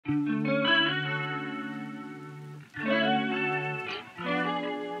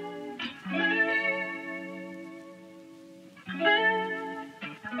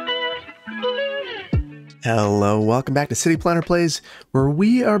Hello, welcome back to City Planner Plays, where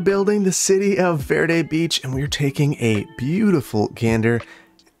we are building the city of Verde Beach, and we're taking a beautiful gander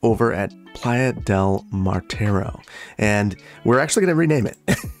over at Playa del Martero, and we're actually going to rename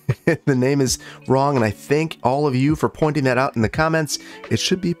it. The name is wrong, and I thank all of you for pointing that out in the comments. It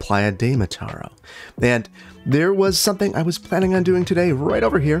should be Playa de Martero. And there was something I was planning on doing today right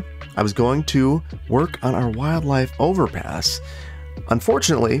over here. I was going to work on our wildlife overpass.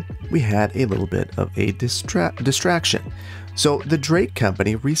 Unfortunately, we had a little bit of a distraction. So the Drake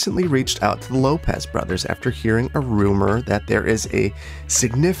Company recently reached out to the Lopez brothers after hearing a rumor that there is a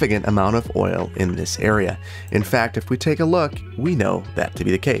significant amount of oil in this area. In fact, if we take a look, we know that to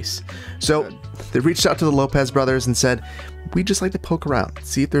be the case. So they reached out to the Lopez brothers and said, we'd just like to poke around,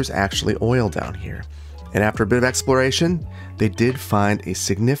 see if there's actually oil down here. And after a bit of exploration, they did find a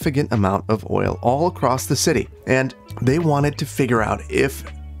significant amount of oil all across the city. And they wanted to figure out if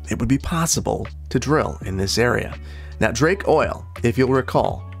it would be possible to drill in this area. Now, Drake Oil, if you'll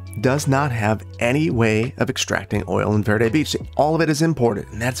recall, does not have any way of extracting oil in Verde Beach. All of it is imported,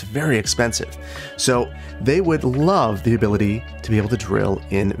 and that's very expensive. So they would love the ability to be able to drill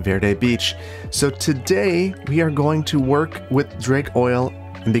in Verde Beach. So today we are going to work with Drake Oil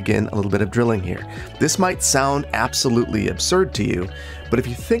and begin a little bit of drilling here. This might sound absolutely absurd to you, but if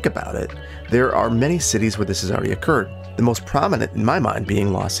you think about it, there are many cities where this has already occurred. The most prominent in my mind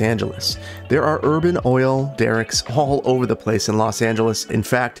being Los Angeles. There are urban oil derricks all over the place in Los Angeles. In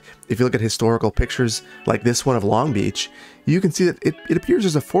fact, if you look at historical pictures like this one of Long Beach, you can see that it appears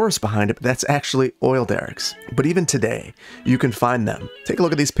there's a forest behind it, but that's actually oil derricks. But even today, you can find them. Take a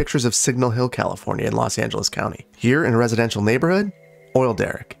look at these pictures of Signal Hill, California in Los Angeles County. Here in a residential neighborhood, oil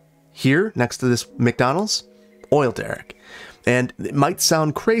derrick. Here, next to this McDonald's, oil derrick. And it might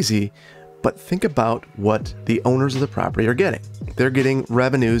sound crazy, but think about what the owners of the property are getting. They're getting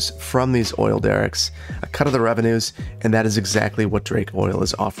revenues from these oil derricks, a cut of the revenues, and that is exactly what Drake Oil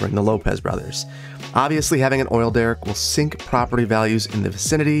is offering the Lopez brothers. Obviously, having an oil derrick will sink property values in the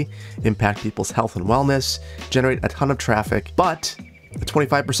vicinity, impact people's health and wellness, generate a ton of traffic, but a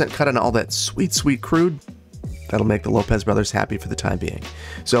 25% cut on all that sweet, sweet crude, that'll make the Lopez brothers happy for the time being.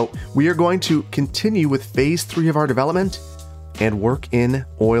 So we are going to continue with phase 3 of our development and work in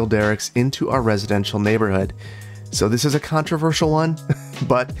oil derricks into our residential neighborhood. So this is a controversial one,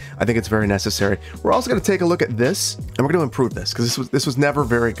 but I think it's very necessary. We're also going to take a look at this, and we're going to improve this because this was never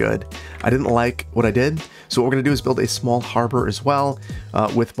very good. I didn't like what I did. So what we're going to do is build a small harbor as well,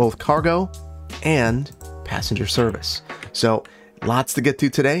 with both cargo and passenger service. So lots to get to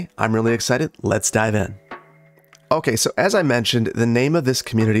today. I'm really excited. Let's dive in. Okay, so as I mentioned, the name of this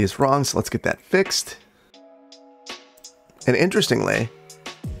community is wrong, so let's get that fixed. And interestingly,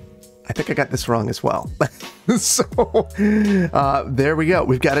 I think I got this wrong as well. So there we go.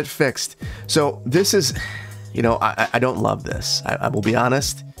 We've got it fixed. So this is, you know, I don't love this. I will be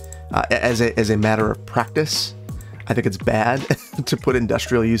honest. As a matter of practice, I think it's bad to put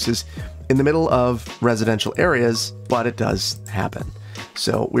industrial uses in the middle of residential areas, but it does happen.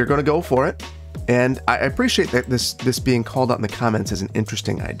 So we're going to go for it. And I appreciate that this being called out in the comments as an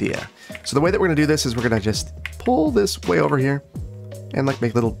interesting idea. So the way that we're going to do this is we're going to just pull this way over here and like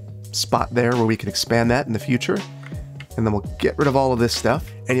make a little spot there where we can expand that in the future. And then we'll get rid of all of this stuff.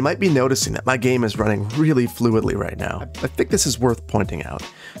 And you might be noticing that my game is running really fluidly right now. I think this is worth pointing out.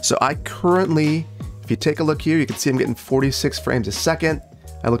 So I currently, if you take a look here, you can see I'm getting 46 frames a second.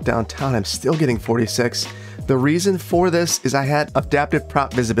 I look downtown, I'm still getting 46. The reason for this is I had adaptive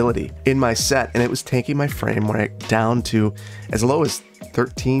prop visibility in my set, and it was taking my frame rate down to as low as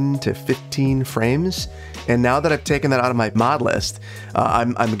 13 to 15 frames. And now that I've taken that out of my mod list,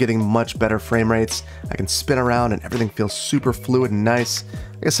 I'm getting much better frame rates. I can spin around and everything feels super fluid and nice.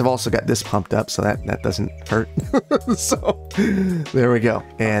 I guess I've also got this pumped up so that doesn't hurt. So there we go.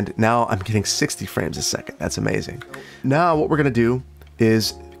 And now I'm getting 60 frames a second. That's amazing. Now what we're gonna do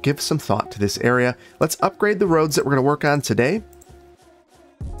is give some thought to this area. Let's upgrade the roads that we're going to work on today.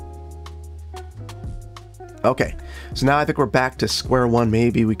 Okay, so now I think we're back to square one.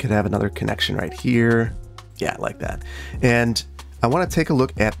 Maybe we could have another connection right here. Yeah, like that. And I want to take a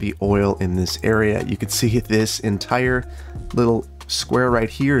look at the oil in this area. You can see this entire little square right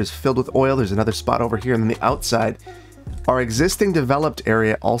here is filled with oil. There's another spot over here, and then the outside, our existing developed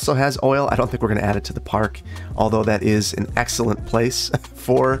area also has oil. I don't think we're going to add it to the park, although that is an excellent place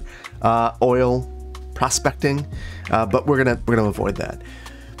for oil prospecting, but we're gonna avoid that.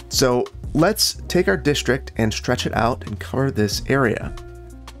 So let's take our district and stretch it out and cover this area.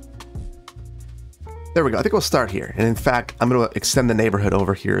 There we go. I think we'll start here. And in fact, I'm going to extend the neighborhood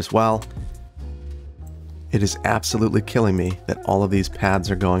over here as well. It is absolutely killing me that all of these pads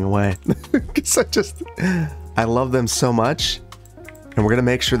are going away. Because I love them so much, and we're going to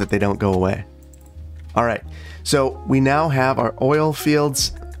make sure that they don't go away. All right, so we now have our oil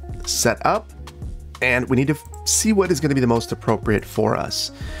fields set up, and we need to see what is going to be the most appropriate for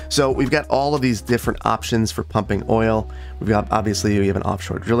us. So we've got all of these different options for pumping oil. We've got, obviously, we have an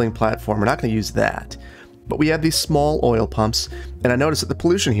offshore drilling platform. We're not going to use that. But we have these small oil pumps, and I noticed that the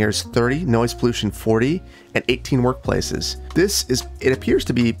pollution here is 30, noise pollution 40, and 18 workplaces. It appears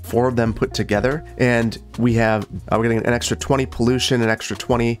to be 4 of them put together, and we're getting an extra 20 pollution, an extra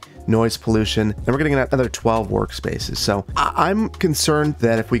 20 noise pollution, and we're getting another 12 workspaces. So I'm concerned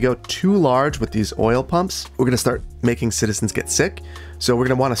that if we go too large with these oil pumps, we're going to start making citizens get sick. So we're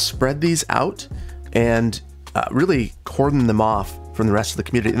going to want to spread these out and really cordon them off from the rest of the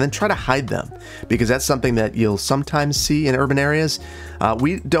community, and then try to hide them, because that's something that you'll sometimes see in urban areas.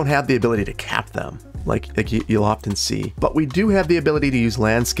 We don't have the ability to cap them like you'll often see, but we do have the ability to use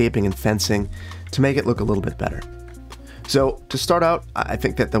landscaping and fencing to make it look a little bit better. So to start out, I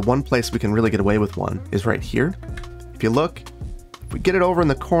think that the one place we can really get away with one is right here. If you look, if we get it over in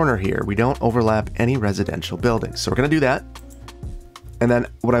the corner here, we don't overlap any residential buildings. So we're going to do that. And then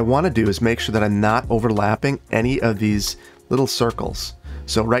what I want to do is make sure that I'm not overlapping any of these little circles.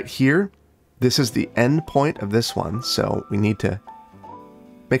 So right here, this is the end point of this one. So we need to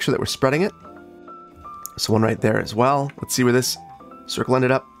make sure that we're spreading it. So one right there as well. Let's see where this circle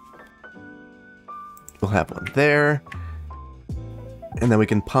ended up. We'll have one there. And then we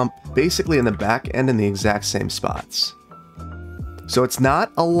can pump basically in the back end in the exact same spots. So it's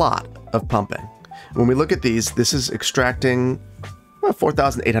not a lot of pumping. When we look at these, this is extracting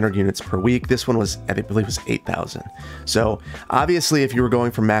 4,800 units per week. This one was, I believe, was 8,000. So obviously, if you were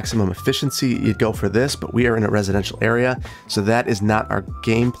going for maximum efficiency, you'd go for this, but we are in a residential area, so that is not our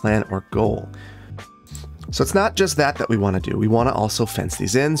game plan or goal. So it's not just that we want to do. We want to also fence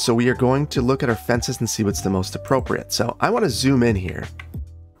these in. So we are going to look at our fences and see what's the most appropriate. So I want to zoom in here,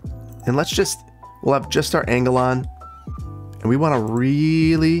 and we'll have just our angle on, and we want to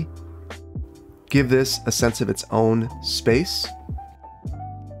really give this a sense of its own space.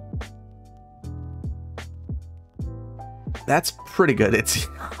 That's pretty good. It's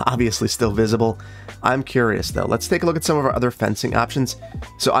obviously still visible. I'm curious though. Let's take a look at some of our other fencing options.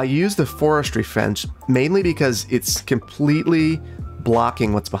 So I use the forestry fence mainly because it's completely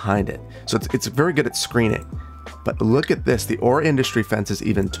blocking what's behind it. So it's very good at screening. But look at this, the ore industry fence is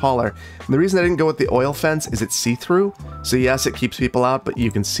even taller. And the reason I didn't go with the oil fence is it's see-through. So yes, it keeps people out, but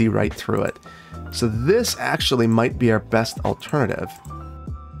you can see right through it. So this actually might be our best alternative.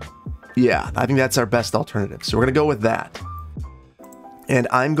 Yeah, I think that's our best alternative. So we're gonna go with that. And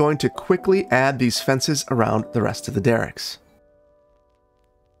I'm going to quickly add these fences around the rest of the derricks.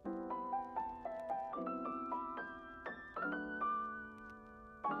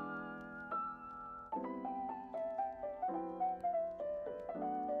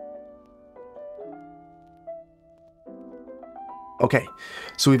 Okay,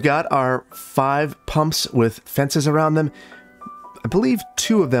 so we've got our 5 pumps with fences around them. I believe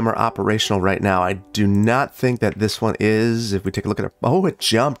 2 of them are operational right now. I do not think that this one is. If we take a look at it, oh, it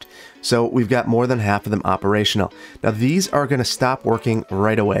jumped. So we've got more than half of them operational. Now these are going to stop working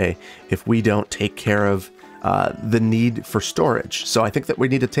right away if we don't take care of the need for storage. So I think that we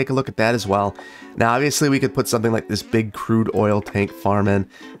need to take a look at that as well. Now obviously we could put something like this big crude oil tank farm in.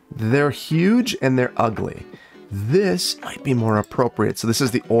 They're huge and they're ugly. This might be more appropriate. So this is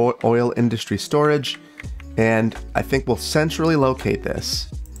the oil industry storage. And I think we'll centrally locate this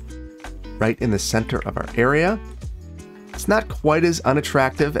right in the center of our area. It's not quite as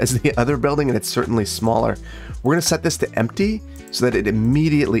unattractive as the other building, and it's certainly smaller. We're going to set this to empty so that it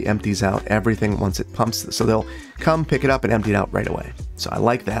immediately empties out everything once it pumps. So they'll come pick it up and empty it out right away. So I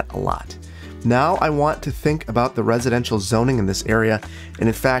like that a lot. Now I want to think about the residential zoning in this area. And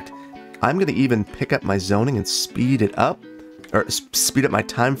in fact, I'm going to even pick up my zoning and speed it up, or speed up my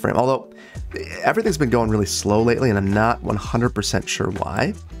time frame. Although everything's been going really slow lately, and I'm not 100% sure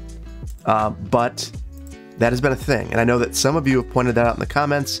why. But that has been a thing. And I know that some of you have pointed that out in the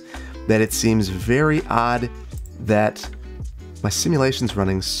comments, that it seems very odd that my simulation's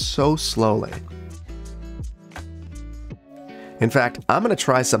running so slowly. In fact, I'm going to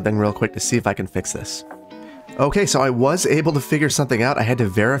try something real quick to see if I can fix this. Okay, so I was able to figure something out. I had to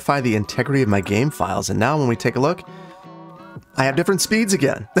verify the integrity of my game files, and now when we take a look, I have different speeds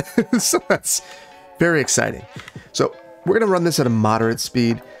again. So that's very exciting. So we're going to run this at a moderate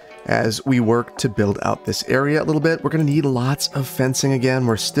speed. as we work to build out this area a little bit. We're going to need lots of fencing again.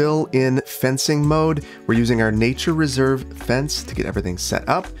 We're still in fencing mode. We're using our nature reserve fence to get everything set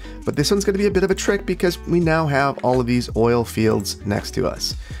up, but this one's going to be a bit of a trick because we now have all of these oil fields next to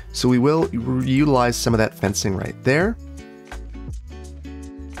us. So we will utilize some of that fencing right there.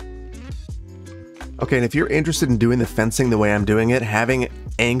 Okay, and if you're interested in doing the fencing the way I'm doing it, having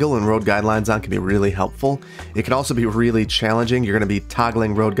angle and road guidelines on can be really helpful. It can also be really challenging. You're going to be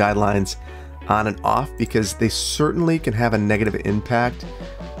toggling road guidelines on and off because they certainly can have a negative impact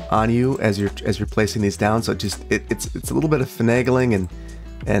on you as you're placing these down. So it's a little bit of finagling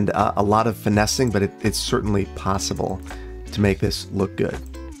and a lot of finessing, but it's certainly possible to make this look good.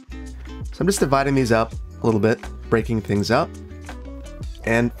 So I'm just dividing these up a little bit, breaking things up,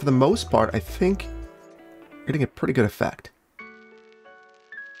 and for the most part, I think we're getting a pretty good effect.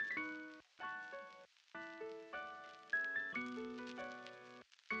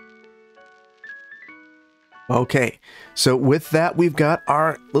 Okay, so with that, we've got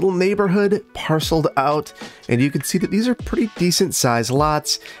our little neighborhood parceled out, and you can see that these are pretty decent sized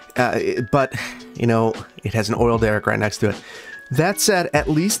lots, but, you know, it has an oil derrick right next to it. That said, at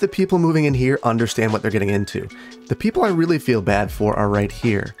least the people moving in here understand what they're getting into. The people I really feel bad for are right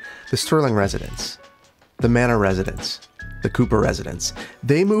here. The Sterling residents, the Manor residents, the Cooper residents.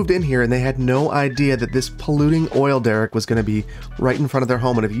 They moved in here and they had no idea that this polluting oil derrick was going to be right in front of their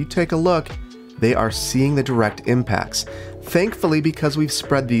home, and if you take a look, they are seeing the direct impacts. Thankfully, because we've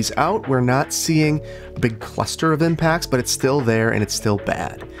spread these out, we're not seeing a big cluster of impacts, but it's still there and it's still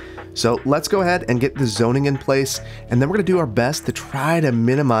bad. So let's go ahead and get the zoning in place, and then we're going to do our best to try to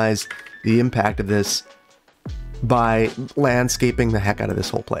minimize the impact of this by landscaping the heck out of this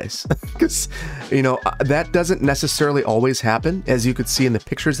whole place. Because, you know, that doesn't necessarily always happen, as you could see in the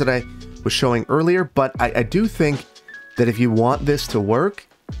pictures that I was showing earlier, but I do think that if you want this to work,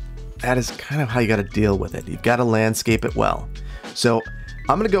 that is kind of how you got to deal with it. You've got to landscape it well. So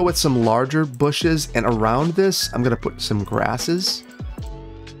I'm going to go with some larger bushes, and around this, I'm going to put some grasses.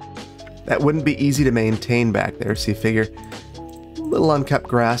 That wouldn't be easy to maintain back there, so you figure a little unkept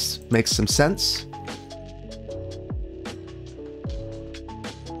grass makes some sense.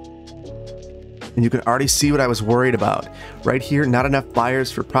 And you can already see what I was worried about. Right here, not enough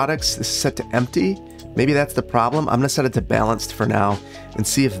buyers for products. This is set to empty. Maybe that's the problem. I'm going to set it to balanced for now and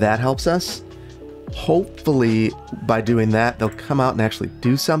see if that helps us. Hopefully, by doing that, they'll come out and actually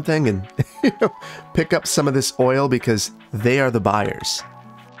do something and pick up some of this oil, because they are the buyers.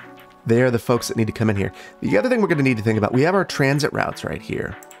 They are the folks that need to come in here. The other thing we're going to need to think about, we have our transit routes right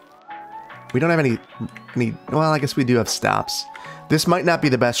here. We don't have any, well, I guess we do have stops. This might not be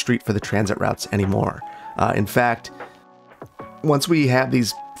the best street for the transit routes anymore. In fact, once we have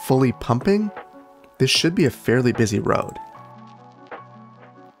these fully pumping, this should be a fairly busy road.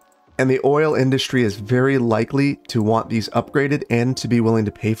 And the oil industry is very likely to want these upgraded and to be willing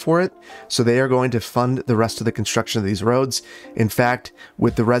to pay for it. So they are going to fund the rest of the construction of these roads. In fact,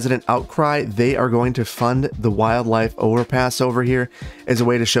 with the resident outcry, they are going to fund the wildlife overpass over here as a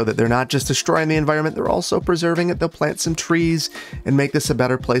way to show that they're not just destroying the environment, they're also preserving it. They'll plant some trees and make this a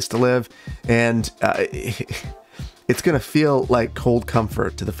better place to live. And it's going to feel like cold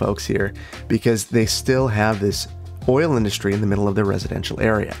comfort to the folks here, because they still have this oil industry in the middle of their residential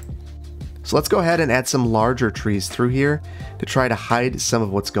area. So let's go ahead and add some larger trees through here to try to hide some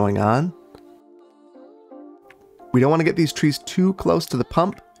of what's going on. We don't want to get these trees too close to the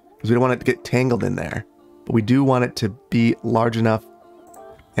pump because we don't want it to get tangled in there. But we do want it to be large enough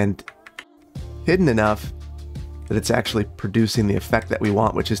and hidden enough that it's actually producing the effect that we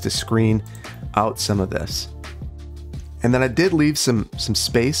want, which is to screen out some of this. And then I did leave some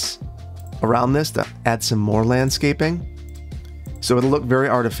space around this to add some more landscaping. So it'll look very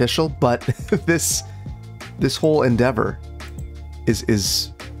artificial, but this whole endeavor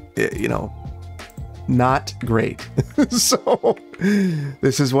is you know, not great. So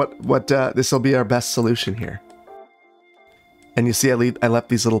this is this will be our best solution here. And you see, I left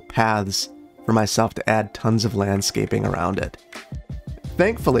these little paths for myself to add tons of landscaping around it.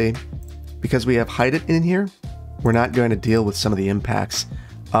 Thankfully, because we have height in here, we're not going to deal with some of the impacts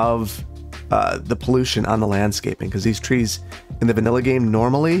of the pollution on the landscaping, because these trees in the vanilla game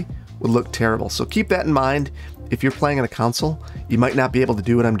normally would look terrible. So keep that in mind. If you're playing on a console, you might not be able to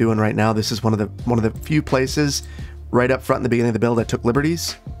do what I'm doing right now. This is one of the few places right up front in the beginning of the build I took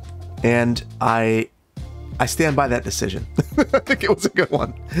liberties, and I stand by that decision. I think it was a good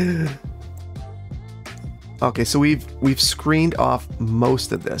one. Okay, so we've screened off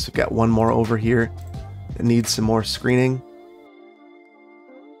most of this. We've got one more over here that needs some more screening.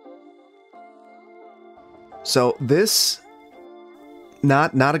 So this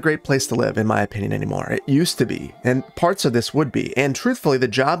not a great place to live, in my opinion, anymore. It used to be, and parts of this would be. And truthfully, the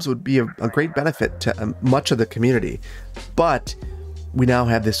jobs would be a great benefit to much of the community. But we now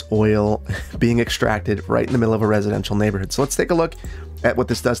have this oil being extracted right in the middle of a residential neighborhood. So let's take a look at what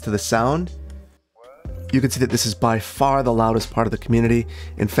this does to the sound. You can see that this is by far the loudest part of the community.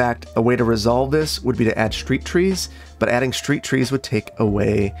 In fact, a way to resolve this would be to add street trees, but adding street trees would take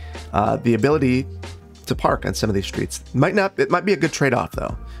away the ability to park on some of these streets. It might be a good trade-off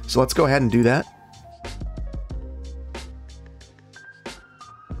though. So let's go ahead and do that.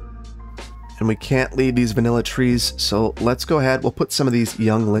 And we can't leave these vanilla trees, so let's go ahead. We'll put some of these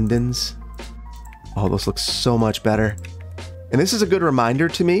young lindens. Oh, those look so much better. And this is a good reminder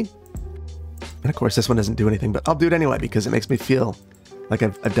to me. And of course, this one doesn't do anything, but I'll do it anyway because it makes me feel like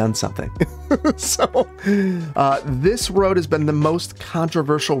I've done something. So this road has been the most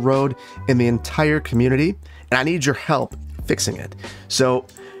controversial road in the entire community, and I need your help fixing it. So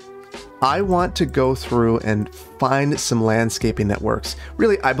I want to go through and find some landscaping that works.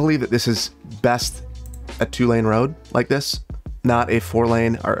 Really, I believe that this is best a 2-lane road like this, not a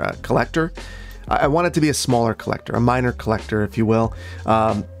 4-lane or a collector. I want it to be a smaller collector, a minor collector, if you will.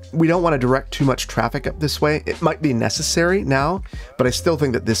 We don't want to direct too much traffic up this way. It might be necessary now, but I still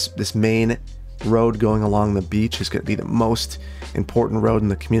think that this main road going along the beach is going to be the most important road in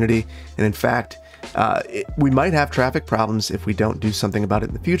the community. And in fact, we might have traffic problems if we don't do something about it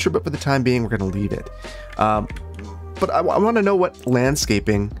in the future, but for the time being, we're going to leave it. But I want to know what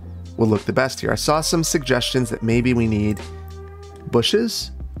landscaping will look the best here. I saw some suggestions that maybe we need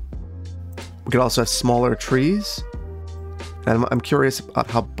bushes. We could also have smaller trees. And I'm curious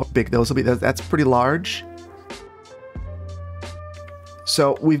about how big those will be. That's pretty large.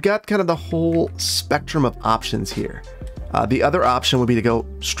 So we've got kind of the whole spectrum of options here. The other option would be to go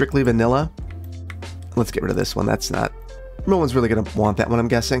strictly vanilla. Let's get rid of this one. No one's really going to want that one, I'm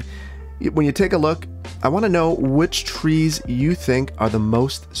guessing. When you take a look, I want to know which trees you think are the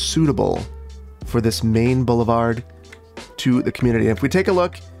most suitable for this main boulevard to the community. And if we take a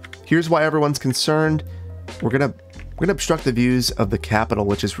look, here's why everyone's concerned. We're gonna obstruct the views of the Capitol,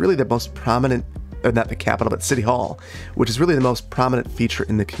 which is really the most prominent, or not the Capitol, but City Hall, which is really the most prominent feature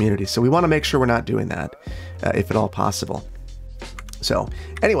in the community. So we want to make sure we're not doing that, if at all possible. So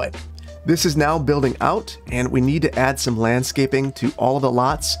anyway, this is now building out, and we need to add some landscaping to all of the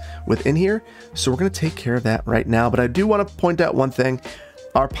lots within here. So we're going to take care of that right now. But I do want to point out one thing.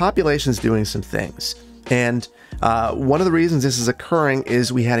 Our population is doing some things. And one of the reasons this is occurring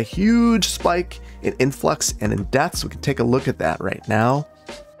is we had a huge spike in influx and in deaths. We can take a look at that right now.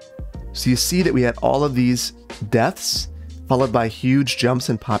 So you see that we had all of these deaths followed by huge jumps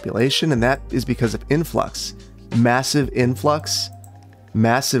in population, and that is because of influx. Massive influx,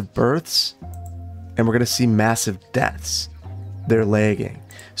 massive births, and we're going to see massive deaths. They're lagging.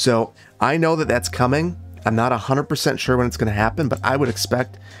 So I know that that's coming. I'm not 100% sure when it's going to happen, but I would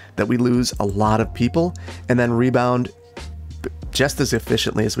expect that we lose a lot of people and then rebound just as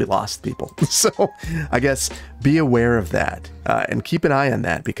efficiently as we lost people. So I guess be aware of that and keep an eye on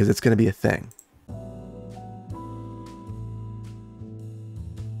that because it's going to be a thing.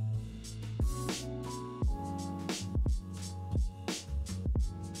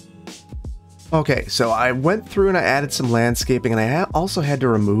 Okay, so I went through and I added some landscaping, and I also had to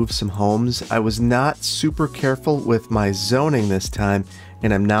remove some homes. I was not super careful with my zoning this time,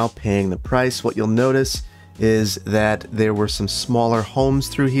 and I'm now paying the price. What you'll notice is that there were some smaller homes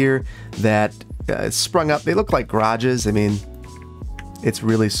through here that sprung up. They look like garages. I mean, it's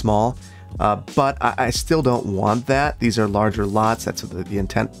really small, but I still don't want that. These are larger lots. That's what the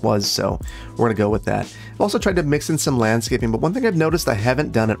intent was, so we're gonna go with that. I've also tried to mix in some landscaping, but one thing I've noticed I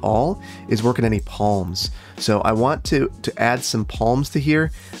haven't done at all is work in any palms. So I want to add some palms to here.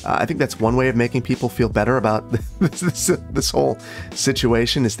 I think that's one way of making people feel better about this whole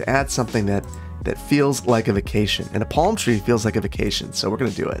situation, is to add something that feels like a vacation. And a palm tree feels like a vacation, so we're gonna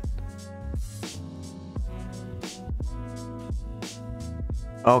do it.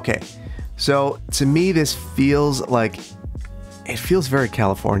 Okay, so to me this feels like, it feels very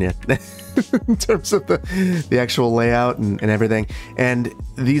California in terms of the actual layout and everything. And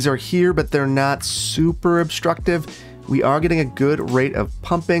these are here, but they're not super obstructive. We are getting a good rate of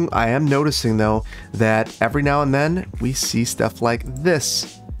pumping. I am noticing though that every now and then we see stuff like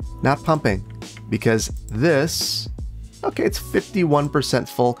this not pumping, because this, okay, it's 51%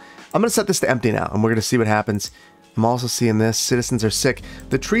 full. I'm gonna set this to empty now and we're gonna see what happens. I'm also seeing this, citizens are sick.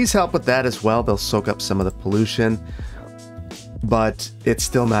 The trees help with that as well. They'll soak up some of the pollution, but it's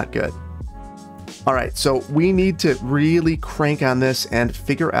still not good. All right, so we need to really crank on this and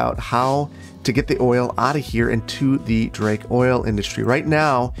figure out how to get the oil out of here into the Drake oil industry. Right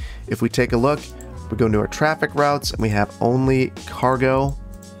now, if we take a look, we go into our traffic routes and we have only cargo,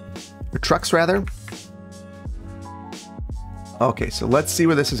 or trucks rather. Okay, so let's see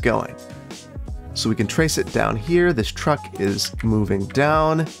where this is going. So we can trace it down here. This truck is moving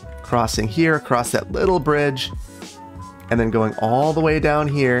down, crossing here, across that little bridge, and then going all the way down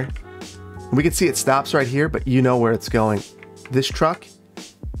here. We can see it stops right here, but you know where it's going. This truck,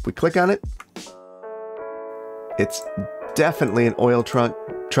 if we click on it, it's definitely an oil truck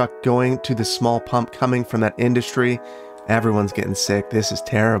going to the small pump coming from that industry. Everyone's getting sick. This is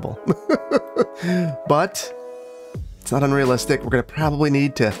terrible. But it's not unrealistic. We're going to probably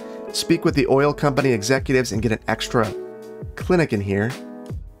need to speak with the oil company executives and get an extra clinic in here.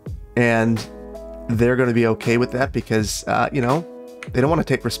 And they're going to be okay with that because, you know, they don't want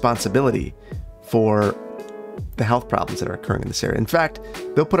to take responsibility for the health problems that are occurring in this area. In fact,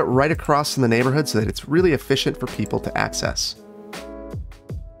 they'll put it right across in the neighborhood so that it's really efficient for people to access.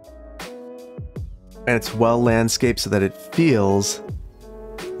 And it's well landscaped so that it feels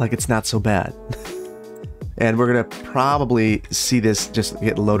like it's not so bad. And we're going to probably see this just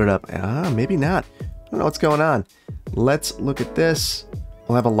get loaded up. Maybe not. I don't know what's going on. Let's look at this.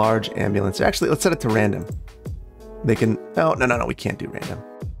 We'll have a large ambulance. Actually, let's set it to random. They can, no, we can't do random.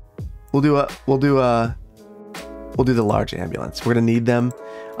 We'll do the large ambulance. We're gonna need them.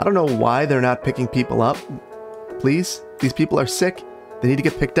 I don't know why they're not picking people up. Please, these people are sick. They need to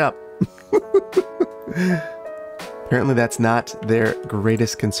get picked up. Apparently that's not their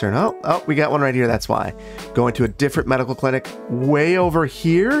greatest concern. Oh, we got one right here, that's why. Going to a different medical clinic way over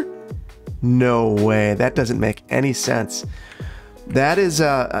here? No way, that doesn't make any sense. That is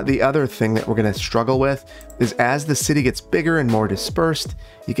the other thing that we're going to struggle with, is as the city gets bigger and more dispersed,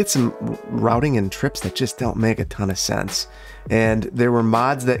 you get some routing and trips that just don't make a ton of sense. And there were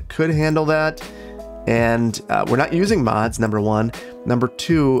mods that could handle that, and we're not using mods, number one. Number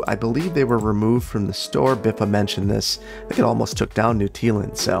two, I believe they were removed from the store. Biffa mentioned this. I think it almost took down New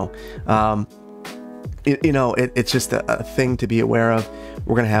Zealand. So, it's just a thing to be aware of.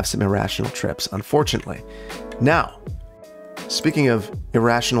 We're going to have some irrational trips, unfortunately. Now, speaking of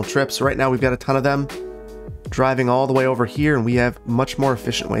irrational trips, right now we've got a ton of them driving all the way over here, and we have much more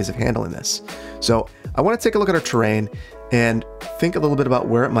efficient ways of handling this. So I want to take a look at our terrain and think a little bit about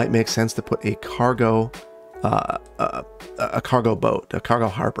where it might make sense to put a cargo boat, a cargo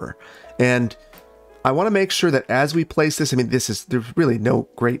harbor. And I want to make sure that as we place this, I mean, there's really no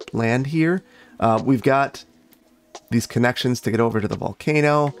great land here. We've got these connections to get over to the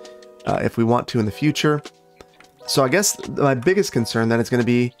volcano if we want to in the future. So I guess my biggest concern then is going to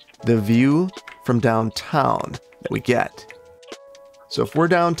be the view from downtown that we get. So if we're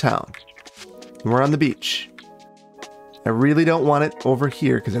downtown and we're on the beach, I really don't want it over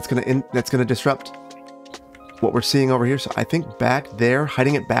here because that's going to disrupt what we're seeing over here. So I think back there,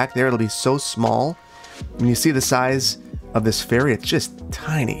 hiding it back there, it'll be so small. When you see the size of this ferry, it's just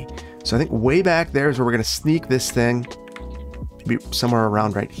tiny. So I think way back there is where we're going to sneak this thing, be somewhere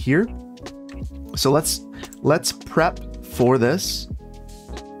around right here. So let's prep for this.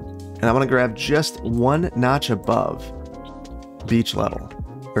 And I want to grab just one notch above beach level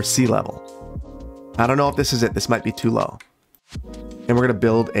or sea level. I don't know if this is it. This might be too low. And we're going to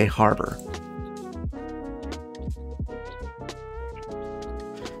build a harbor.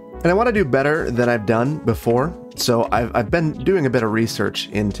 And I want to do better than I've done before. So I've been doing a bit of research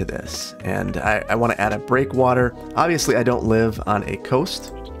into this, and I want to add a breakwater. Obviously, I don't live on a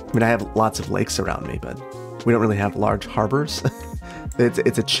coast. I mean, I have lots of lakes around me, but we don't really have large harbors.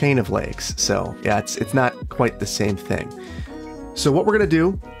 It's a chain of lakes. So yeah, it's not quite the same thing. So what we're going to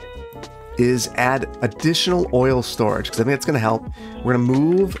do is add additional oil storage, because I think it's going to help. We're going to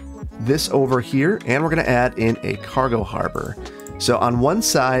move this over here, and we're going to add in a cargo harbor. So on one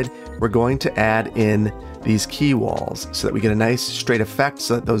side, we're going to add in these quay walls so that we get a nice straight effect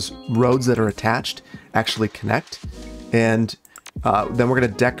so that those roads that are attached actually connect. And then we're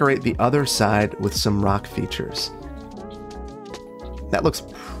going to decorate the other side with some rock features. That looks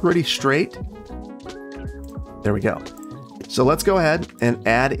pretty straight. There we go. So let's go ahead and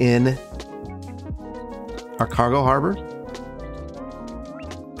add in our cargo harbor.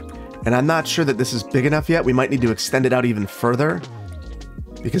 And I'm not sure that this is big enough yet. We might need to extend it out even further,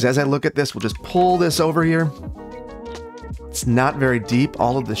 because as I look at this, we'll just pull this over here. It's not very deep.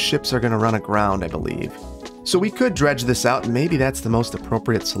 All of the ships are going to run aground, I believe. So we could dredge this out, and maybe that's the most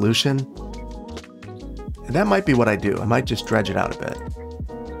appropriate solution. And that might be what I do. I might just dredge it out a bit.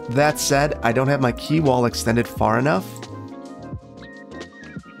 That said, I don't have my quay wall extended far enough.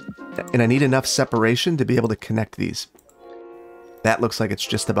 And I need enough separation to be able to connect these. That looks like it's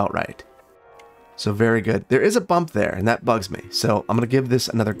just about right. So very good. There is a bump there, and that bugs me. So I'm going to give this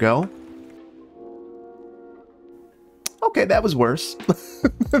another go. Okay, that was worse.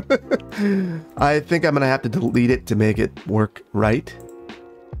 I think I'm going to have to delete it to make it work right.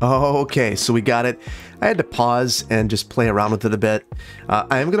 Okay, so we got it. I had to pause and just play around with it a bit.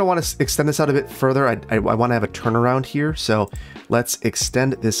 I am going to want to extend this out a bit further. I want to have a turnaround here, so let's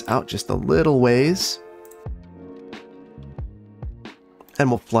extend this out just a little ways. And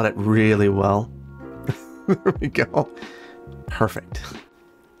we'll flood it really well. There we go. Perfect.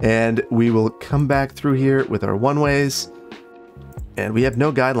 And we will come back through here with our one-ways. And we have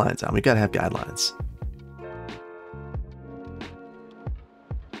no guidelines on. We got to have guidelines.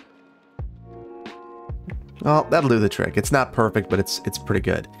 Well, that'll do the trick. It's not perfect, but it's pretty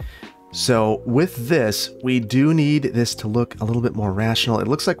good. So with this, we do need this to look a little bit more rational. It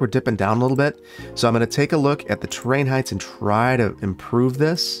looks like we're dipping down a little bit. So I'm going to take a look at the terrain heights and try to improve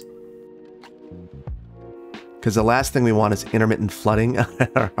this. Because the last thing we want is intermittent flooding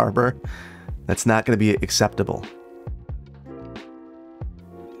at our harbor. That's not going to be acceptable.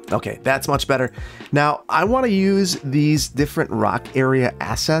 Okay, that's much better. Now, I want to use these different rock area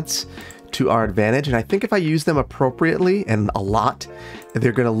assets to our advantage, and I think if I use them appropriately and a lot,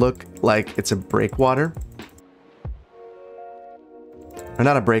 they're going to look like it's a breakwater. Or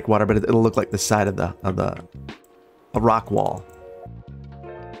not a breakwater, but it'll look like the side of a rock wall.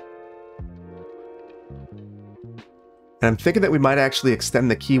 And I'm thinking that we might actually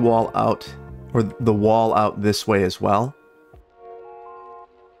extend the key wall out, or the wall out this way as well.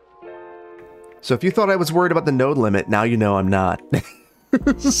 So if you thought I was worried about the node limit, now you know I'm not.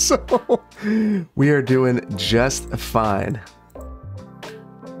 So we are doing just fine.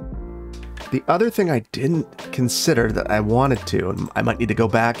 The other thing I didn't consider that I wanted to, and I might need to go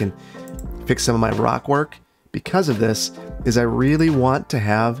back and fix some of my rock work because of this, is I really want to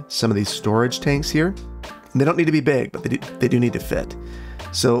have some of these storage tanks here. And they don't need to be big, but they do need to fit.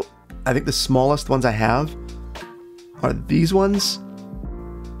 So I think the smallest ones I have are these ones.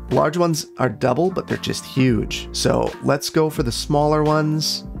 Large ones are double, but they're just huge. So let's go for the smaller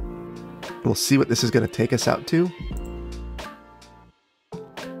ones. We'll see what this is going to take us out to.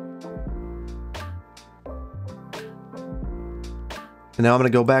 And now I'm going to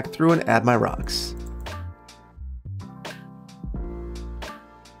go back through and add my rocks.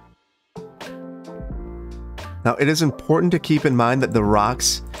 Now, it is important to keep in mind that the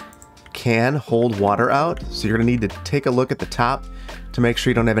rocks can hold water out. So you're going to need to take a look at the top to make sure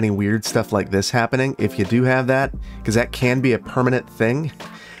you don't have any weird stuff like this happening. If you do have that, because that can be a permanent thing,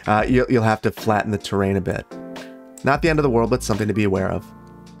 you'll have to flatten the terrain a bit. Not the end of the world, but something to be aware of.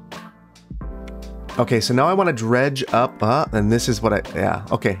 Okay, so now I want to dredge up, and this is what yeah,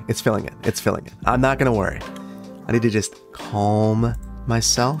 okay, it's filling it. It's filling it. I'm not going to worry. I need to just calm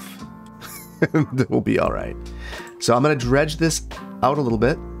myself. We'll be all right. So I'm going to dredge this out a little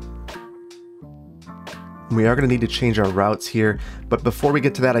bit. We are going to need to change our routes here, but before we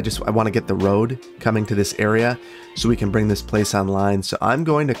get to that, I want to get the road coming to this area so we can bring this place online. So I'm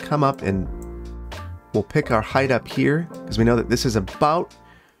going to come up and we'll pick our height up here because we know that this is about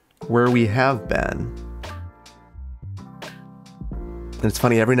where we have been. And it's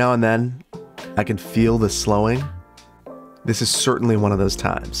funny, every now and then I can feel the slowing. This is certainly one of those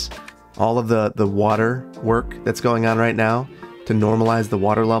times. All of the water work that's going on right now to normalize the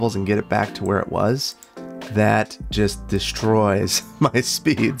water levels and get it back to where it was, that just destroys my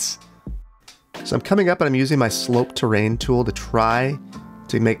speeds. So I'm coming up and I'm using my slope terrain tool to try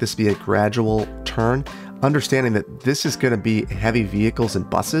to make this be a gradual turn, understanding that this is going to be heavy vehicles and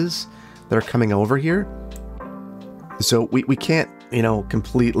buses that are coming over here. So we can't,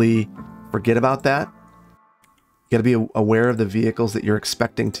 completely forget about that. You got to be aware of the vehicles that you're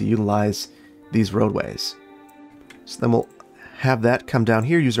expecting to utilize these roadways. So then we'll have that come down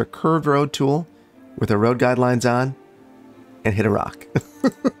here, use our curved road tool with our road guidelines on, and hit a rock.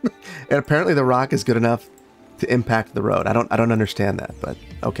 And apparently the rock is good enough to impact the road. I don't understand that, but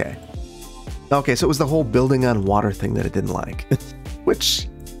okay. Okay, so it was the whole building on water thing that it didn't like, which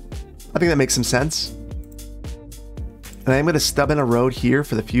I think that makes some sense. And I'm going to stub in a road here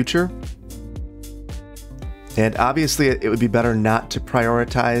for the future. And obviously it would be better not to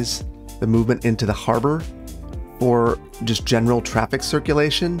prioritize the movement into the harbor or just general traffic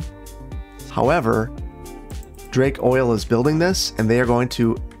circulation. However, Drake Oil is building this and they are going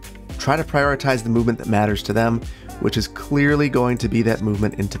to try to prioritize the movement that matters to them, which is clearly going to be that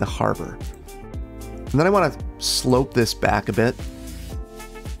movement into the harbor. And then I want to slope this back a bit.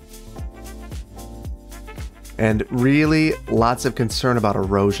 And really lots of concern about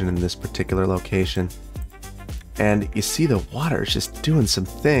erosion in this particular location. And you see the water is just doing some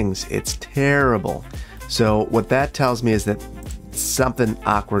things. It's terrible. So what that tells me is that something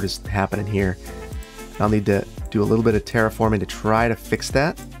awkward is happening here. I'll need to do a little bit of terraforming to try to fix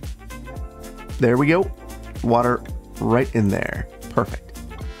that. There we go. Water right in there. Perfect.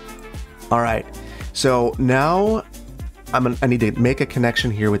 All right. So now I need to make a connection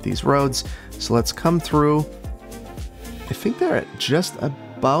here with these roads. So let's come through. I think they're at just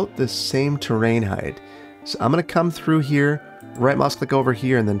about the same terrain height. So I'm going to come through here, right mouse click over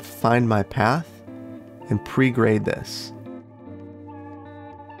here, and then find my path and pre-grade this.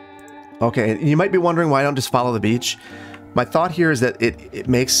 Okay, you might be wondering why I don't just follow the beach. My thought here is that it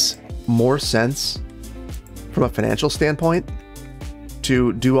makes more sense from a financial standpoint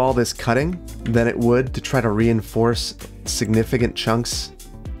to do all this cutting than it would to try to reinforce significant chunks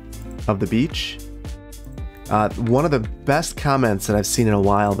of the beach. One of the best comments that I've seen in a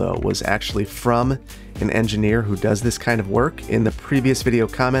while, though, was actually from an engineer who does this kind of work in the previous video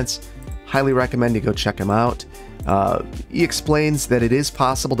comments. Highly recommend you go check him out. He explains that it is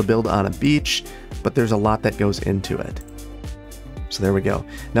possible to build on a beach, but there's a lot that goes into it. So there we go.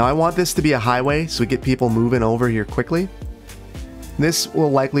 Now I want this to be a highway so we get people moving over here quickly. This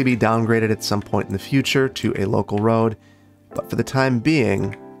will likely be downgraded at some point in the future to a local road, but for the time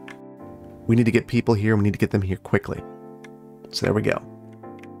being, we need to get people here. We need to get them here quickly. So there we go.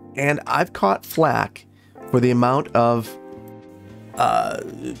 And I've caught flack for the amount of...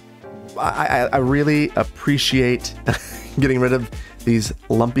 I really appreciate getting rid of these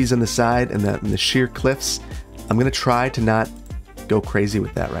lumpies on the side and the sheer cliffs. I'm going to try to not go crazy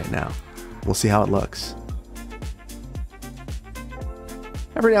with that right now. We'll see how it looks.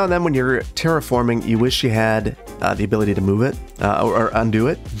 Every now and then when you're terraforming, you wish you had the ability to move it, or undo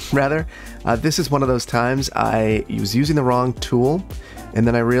it, rather. This is one of those times I was using the wrong tool, and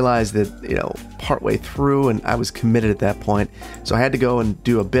then I realized that, you know, partway through, and I was committed at that point, so I had to go and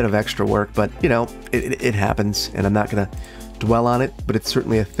do a bit of extra work, but, you know, it happens, and I'm not going to dwell on it, but it's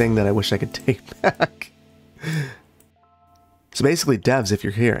certainly a thing that I wish I could take back. So basically, devs, if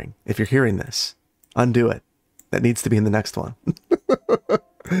you're hearing this, undo it. That needs to be in the next one.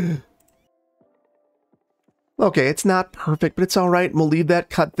 Okay, it's not perfect, but it's all right. We'll leave that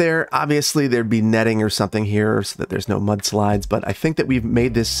cut there. Obviously, there'd be netting or something here so that there's no mudslides, but I think that we've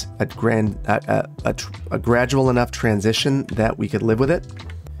made this a gradual enough transition that we could live with it.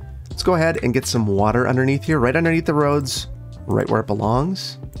 Let's go ahead and get some water underneath here, right underneath the roads, right where it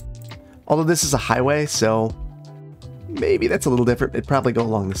belongs. Although this is a highway, so maybe that's a little different. It'd probably go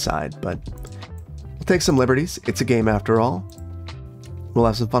along the side, but we'll take some liberties. It's a game after all. We'll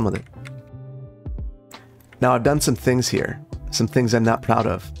have some fun with it. Now, I've done some things here, some things I'm not proud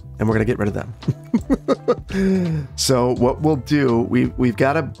of, and we're going to get rid of them. So what we'll do, we've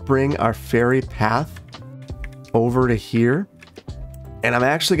got to bring our ferry path over to here, and I'm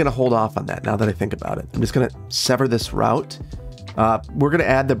actually going to hold off on that now that I think about it. I'm just going to sever this route. We're going to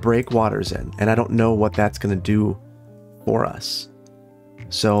add the breakwaters in, and I don't know what that's going to do for us.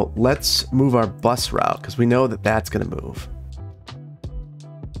 So let's move our bus route, because we know that that's going to move.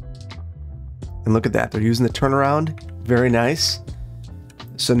 And look at that, they're using the turnaround. Very nice.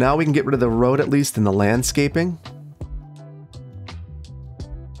 So now we can get rid of the road, at least in the landscaping.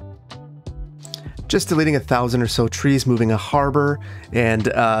 Just deleting 1,000 or so trees, moving a harbor, and,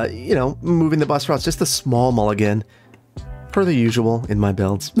 you know, moving the bus routes. Just a small mulligan, per the usual in my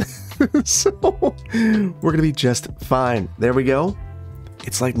builds. So we're going to be just fine. There we go.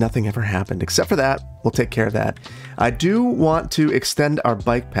 It's like nothing ever happened, except for that. We'll take care of that. I do want to extend our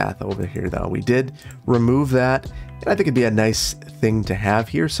bike path over here, though. We did remove that, and I think it'd be a nice thing to have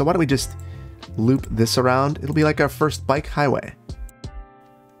here. So why don't we just loop this around? It'll be like our first bike highway.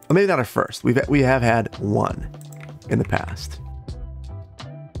 Well, maybe not our first. We have had one in the past.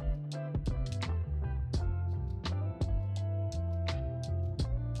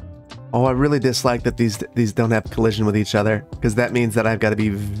 Oh, I really dislike that these don't have collision with each other, because that means that I've got to be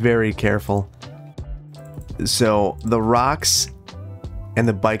very careful. So the rocks and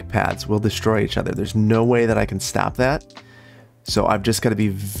the bike paths will destroy each other. There's no way that I can stop that. So I've just got to be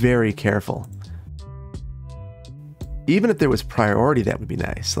very careful. Even if there was priority, that would be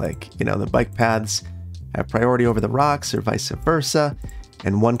nice. Like, you know, the bike paths have priority over the rocks or vice versa,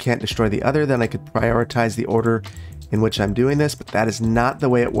 and one can't destroy the other, then I could prioritize the order in which I'm doing this, but that is not the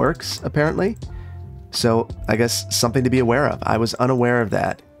way it works, apparently. So I guess something to be aware of. I was unaware of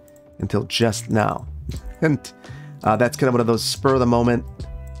that until just now. And that's kind of one of those spur of the moment.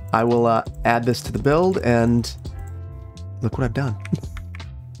 I will add this to the build, and look what I've done.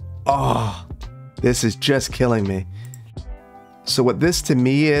 Oh, This is just killing me. So what this to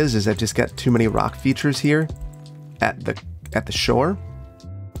me is I just got too many rock features here at the shore.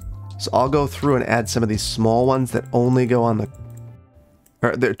 So I'll go through and add some of these small ones that only go on the,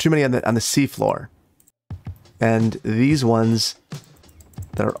 or there are too many on the seafloor. And these ones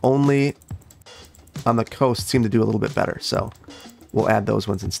that are only on the coast seem to do a little bit better. So we'll add those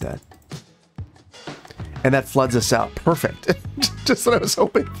ones instead. And that floods us out. Perfect. Just what I was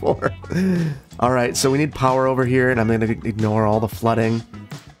hoping for. All right, so we need power over here, and I'm going to ignore all the flooding.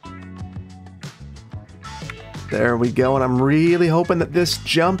 There we go, and I'm really hoping that this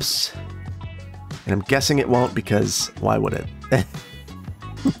jumps. And I'm guessing it won't, because why would it?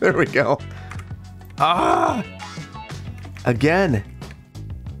 There we go. Ah! Again.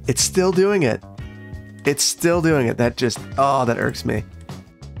 It's still doing it. It's still doing it. That just, oh, that irks me.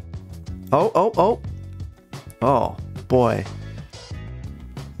 Oh, oh, oh. Oh, boy.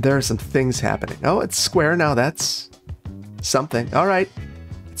 There are some things happening. Oh, it's square now. That's something. All right.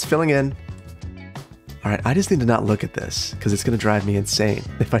 It's filling in. All right. I just need to not look at this because it's going to drive me insane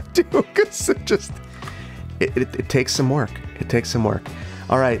if I do, because it just, it takes some work. It takes some work.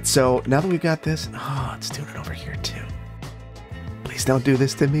 All right. So now that we've got this, oh, it's doing it over here too. Please don't do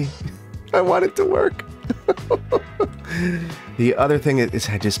this to me. I want it to work. The other thing is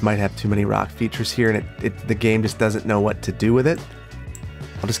I just might have too many rock features here, and the game just doesn't know what to do with it.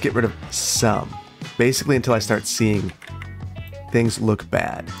 I'll just get rid of some, basically until I start seeing things look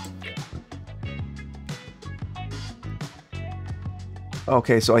bad.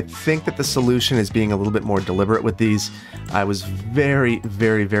 Okay, so I think that the solution is being a little bit more deliberate with these. I was very,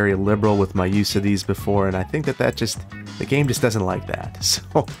 very, very liberal with my use of these before, and I think that the game just doesn't like that.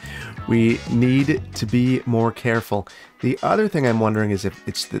 So we need to be more careful. The other thing I'm wondering is if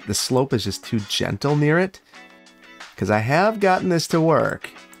it's the slope is just too gentle near it, because I have gotten this to work.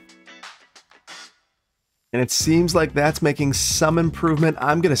 And it seems like that's making some improvement.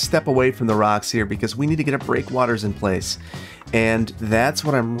 I'm going to step away from the rocks here because we need to get our breakwaters in place. And that's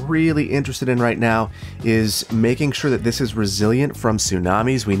what I'm really interested in right now, is making sure that this is resilient from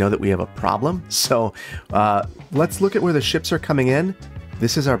tsunamis. We know that we have a problem. So let's look at where the ships are coming in.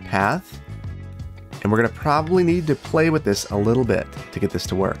 This is our path. And we're going to probably need to play with this a little bit to get this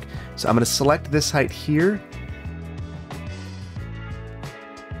to work. So I'm going to select this height here.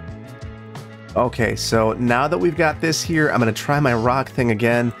 Okay, so now that we've got this here, I'm going to try my rock thing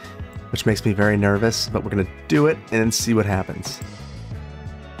again, which makes me very nervous, but we're going to do it and see what happens.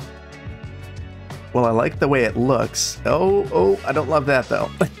 Well, I like the way it looks. Oh, I don't love that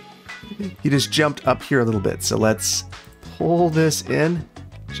though. He just jumped up here a little bit, so let's pull this in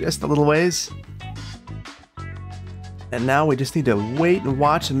just a little ways. And now we just need to wait and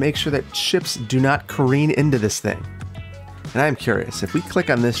watch and make sure that ships do not careen into this thing. And I'm curious, if we click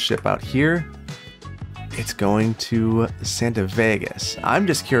on this ship out here, it's going to Santa Vegas. I'm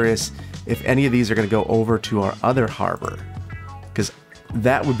just curious if any of these are going to go over to our other harbor, because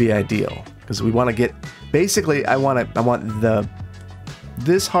that would be ideal. Because we want to get, basically, I want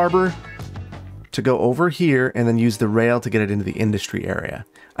this harbor to go over here and then use the rail to get it into the industry area.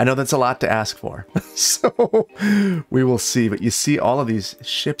 I know that's a lot to ask for, so we will see. But you see all of these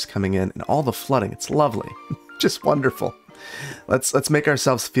ships coming in and all the flooding. It's lovely, just wonderful. Let's make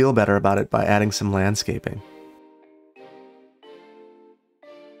ourselves feel better about it by adding some landscaping.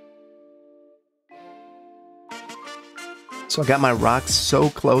 So I got my rocks so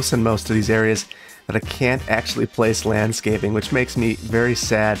close in most of these areas that I can't actually place landscaping, which makes me very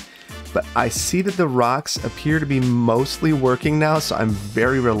sad. But I see that the rocks appear to be mostly working now, so I'm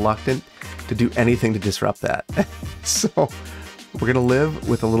very reluctant to do anything to disrupt that. So we're going to live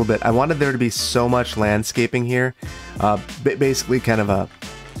with a little bit. I wanted there to be so much landscaping here, basically kind of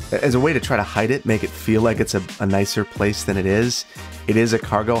as a way to try to hide it, make it feel like it's a nicer place than it is. It is a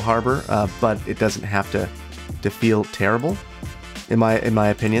cargo harbor, but it doesn't have to feel terrible, in my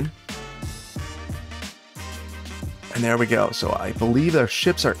opinion. And there we go. So I believe our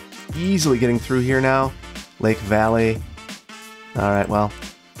ships are easily getting through here now. Lake Valley. All right, well,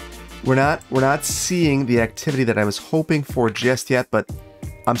 we're not seeing the activity that I was hoping for just yet, but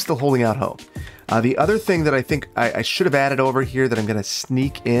I'm still holding out hope. The other thing that I think I should have added over here that I'm going to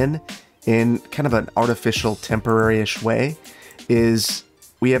sneak in kind of an artificial, temporary-ish way is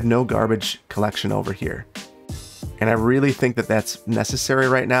we have no garbage collection over here. And I really think that that's necessary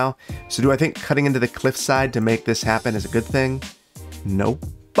right now. So do I think cutting into the cliffside to make this happen is a good thing? Nope.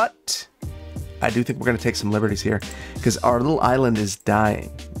 But I do think we're going to take some liberties here because our little island is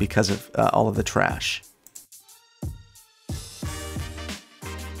dying because of all of the trash.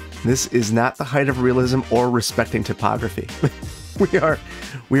 This is not the height of realism or respecting topography. we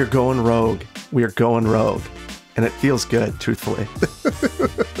are going rogue. we are going rogue. And it feels good, truthfully.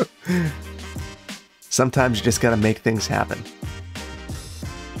 Sometimes you just gotta make things happen.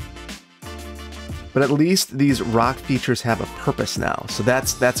 But at least these rock features have a purpose now, so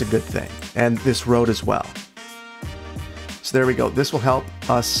that's a good thing. And this road as well. So there we go. This will help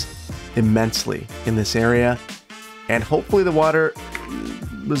us immensely in this area. And hopefully the water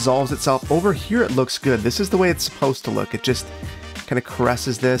resolves itself. Over here it looks good. This is the way it's supposed to look. It just kind of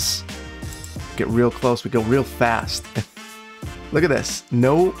caresses this. Get real close. We go real fast. Look at this.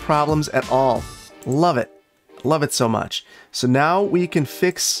 No problems at all. Love it. Love it so much. So now we can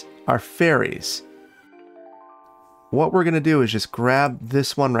fix our ferries. What we're going to do is just grab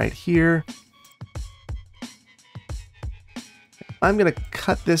this one right here. I'm going to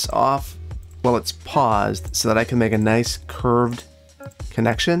cut this off while it's paused so that I can make a nice curved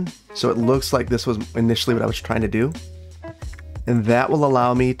connection. So it looks like this was initially what I was trying to do. And that will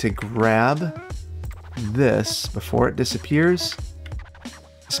allow me to grab this before it disappears.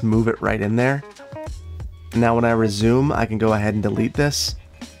 Just move it right in there. Now when I resume, I can go ahead and delete this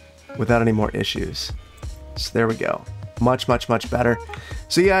without any more issues. So there we go. Much, much, much better.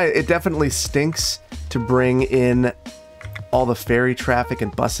 So yeah, it definitely stinks to bring in all the ferry traffic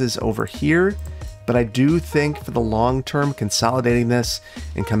and buses over here. But I do think for the long term, consolidating this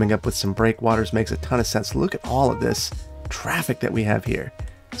and coming up with some breakwaters makes a ton of sense. Look at all of this traffic that we have here.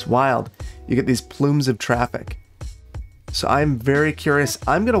 It's wild. You get these plumes of traffic. So I'm very curious.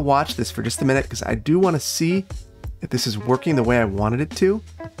 I'm going to watch this for just a minute because I do want to see if this is working the way I wanted it to.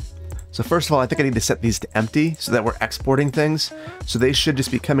 So first of all, I think I need to set these to empty so that we're exporting things. So they should just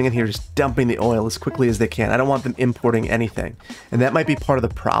be coming in here, just dumping the oil as quickly as they can. I don't want them importing anything. And that might be part of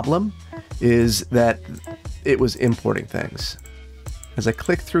the problem, is that it was importing things. As I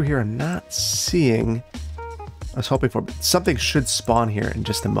click through here, I'm not seeing... I was hoping for, but something should spawn here in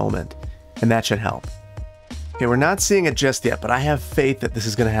just a moment, and that should help. Okay, we're not seeing it just yet, but I have faith that this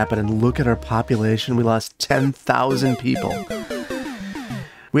is going to happen, and look at our population. We lost 10,000 people.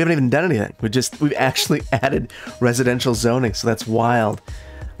 We haven't even done anything. We've actually added residential zoning, so that's wild.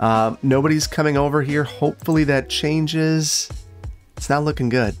 Nobody's coming over here. Hopefully that changes. It's not looking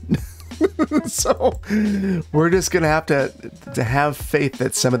good. So we're just going to have faith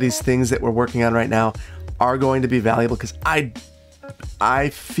that some of these things that we're working on right now are going to be valuable, because I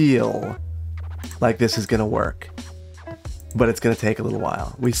feel like this is going to work, but it's going to take a little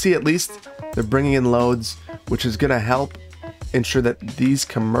while. We see at least they're bringing in loads, which is going to help ensure that these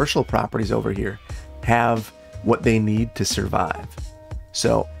commercial properties over here have what they need to survive.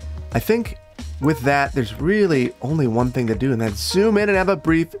 So I think with that, there's really only one thing to do, and that's zoom in and have a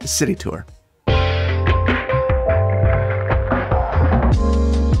brief city tour.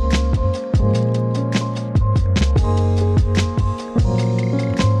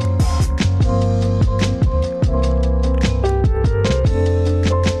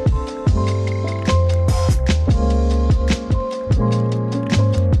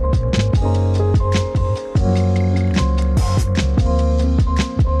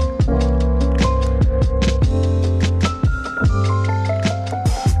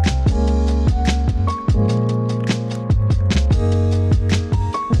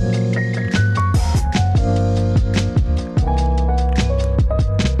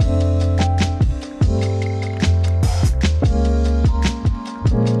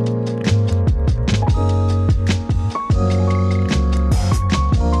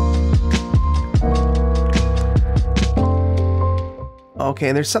 Okay,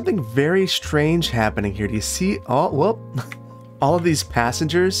 and there's something very strange happening here. Do you see all of these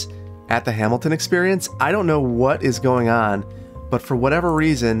passengers at the Hamilton Experience? I don't know what is going on, but for whatever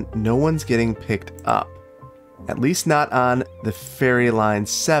reason, no one's getting picked up. At least not on the Ferry Line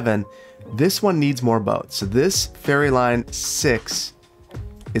 7. This one needs more boats. So this Ferry Line 6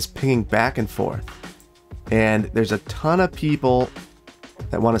 is pinging back and forth. And there's a ton of people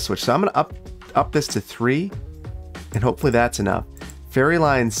that want to switch. So I'm going to up this to 3, and hopefully that's enough. Ferry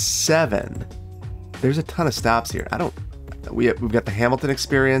Line 7, there's a ton of stops here. We've got the Hamilton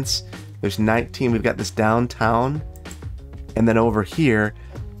Experience, there's 19, we've got this downtown, and then over here,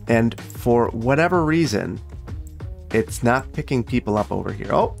 and for whatever reason, it's not picking people up over here.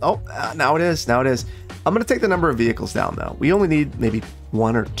 Now it is. I'm going to take the number of vehicles down, though. We only need maybe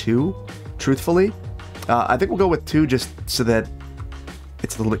 1 or 2, truthfully. I think we'll go with 2 just so that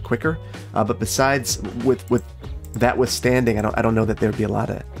it's a little bit quicker. But besides, with that withstanding, I don't know that there'd be a lot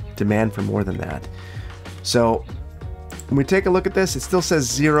of demand for more than that. So when we take a look at this, it still says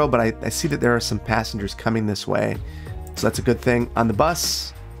 0, but I see that there are some passengers coming this way. So that's a good thing. On the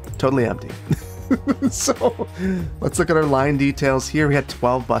bus, totally empty. So let's look at our line details here. We had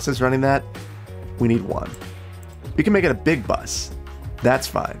 12 buses running that. We need one. We can make it a big bus. That's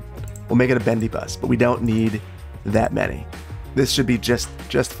fine. We'll make it a bendy bus, but we don't need that many. This should be just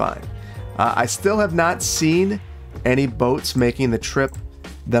fine. I still have not seen any boats making the trip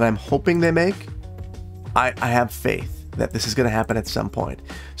that I'm hoping they make. I have faith that this is going to happen at some point.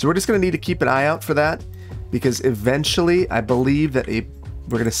 So we're just going to need to keep an eye out for that, because eventually I believe that we're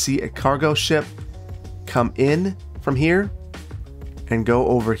going to see a cargo ship come in from here and go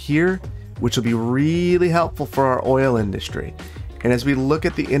over here, which will be really helpful for our oil industry. And as we look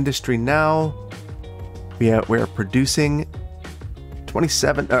at the industry now, we're producing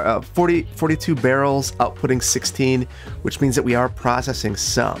 42 barrels, outputting 16, which means that we are processing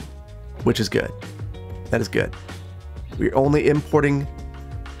some, which is good. That is good. We're only importing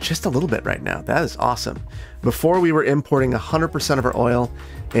just a little bit right now. That is awesome. Before we were importing 100% of our oil,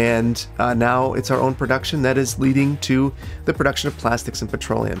 and now it's our own production that is leading to the production of plastics and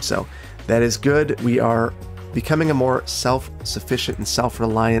petroleum. So that is good. We are becoming a more self-sufficient and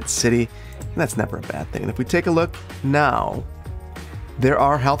self-reliant city, and that's never a bad thing. And if we take a look now, there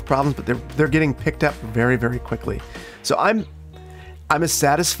are health problems, but they're getting picked up very, very quickly. So I'm as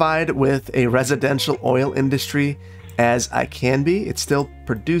satisfied with a residential oil industry as I can be. It's still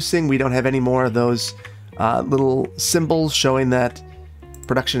producing. We don't have any more of those little symbols showing that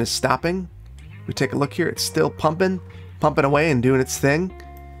production is stopping. We take a look here. It's still pumping away and doing its thing,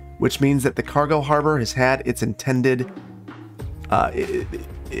 which means that the cargo harbor has had its intended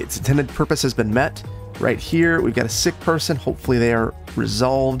purpose has been met. Right here, we've got a sick person. Hopefully they are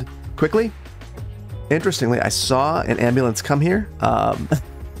resolved quickly. Interestingly, I saw an ambulance come here.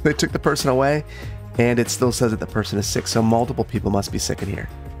 They took the person away, and it still says that the person is sick, so multiple people must be sick in here.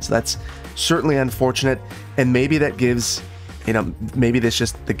 So that's certainly unfortunate, and maybe that gives, maybe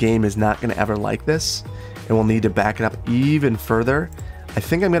the game is not going to ever like this, and we'll need to back it up even further. I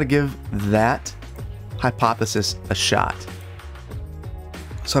think I'm going to give that hypothesis a shot.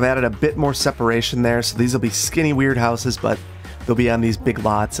 So I've added a bit more separation there, so these will be skinny, weird houses, but they'll be on these big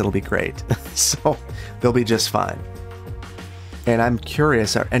lots. It'll be great. So they'll be just fine. And I'm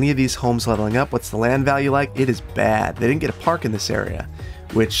curious, are any of these homes leveling up? What's the land value like? It is bad. They didn't get a park in this area,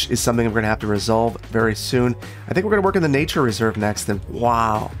 which is something we're going to have to resolve very soon. I think we're going to work in the nature reserve next, and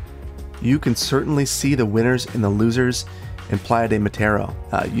wow, you can certainly see the winners and the losers in Playa de Matero.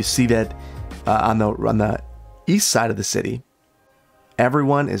 You see that on the east side of the city,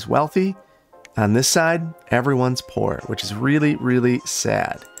 everyone is wealthy. On this side, everyone's poor, which is really, really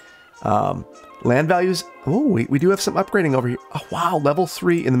sad. Land values, oh, we do have some upgrading over here. Oh, wow, level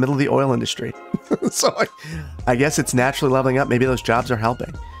 3 in the middle of the oil industry. So I guess it's naturally leveling up. Maybe those jobs are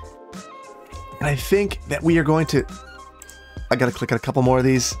helping. And I think that we are going to, I got to click on a couple more of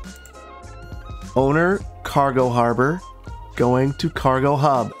these. Owner, cargo harbor, going to cargo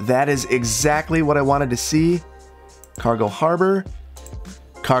hub. That is exactly what I wanted to see. Cargo harbor,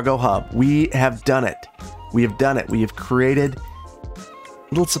 cargo hub. We have done it. We have done it. We have created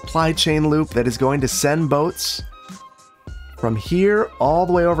a little supply chain loop that is going to send boats from here all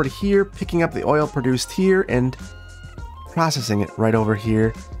the way over to here, picking up the oil produced here and processing it right over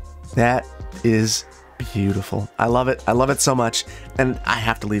here. That is beautiful. I love it. I love it so much. And I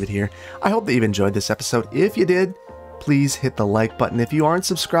have to leave it here. I hope that you've enjoyed this episode. If you did, please hit the like button. If you aren't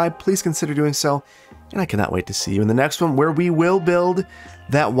subscribed, please consider doing so. And I cannot wait to see you in the next one, where we will build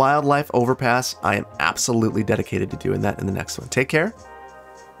that wildlife overpass. I am absolutely dedicated to doing that in the next one. Take care.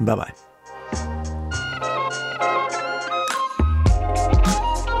 Bye-bye.